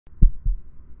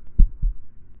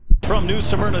from New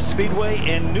Smyrna Speedway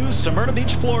in New Smyrna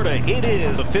Beach, Florida. It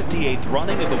is the 58th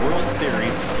running of the World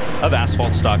Series of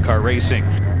Asphalt Stock Car Racing.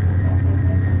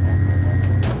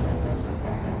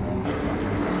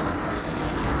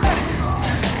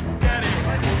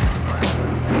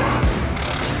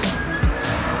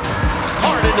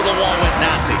 Hard into the wall went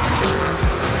Nassi.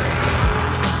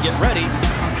 Get ready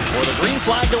for the green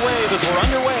flag to wave as we're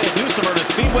underway at New Smyrna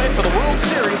Speedway for the World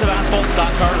Series of Asphalt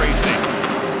Stock Car Racing.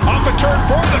 Off a turn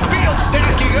for the field,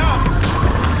 stacking up.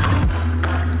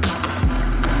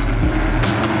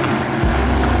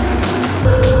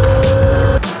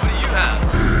 What do you have?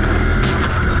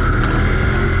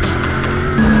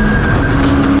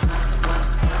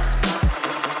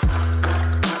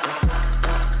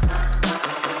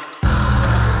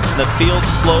 The field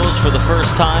slows for the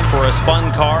first time for a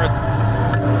spun car.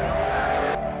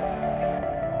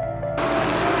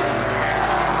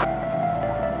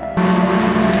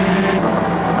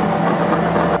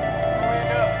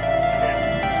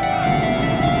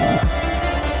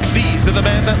 These are the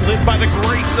men that live by the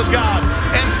grace of God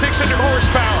and 600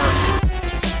 horsepower.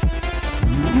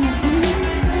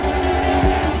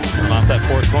 Off that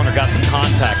fourth corner, got some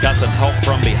contact, got some help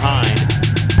from behind.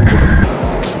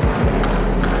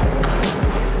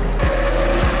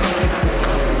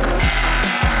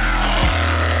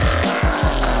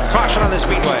 Caution on the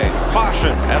speedway.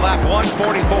 Caution at lap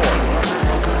 144.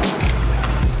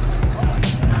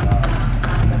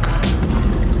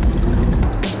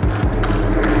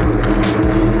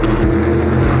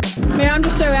 I'm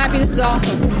just so happy. This is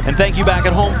awesome. And thank you back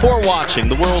at home for watching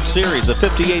the World Series, the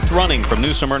 58th running from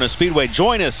New Smyrna Speedway.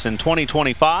 Join us in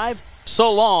 2025. So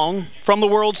long from the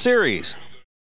World Series.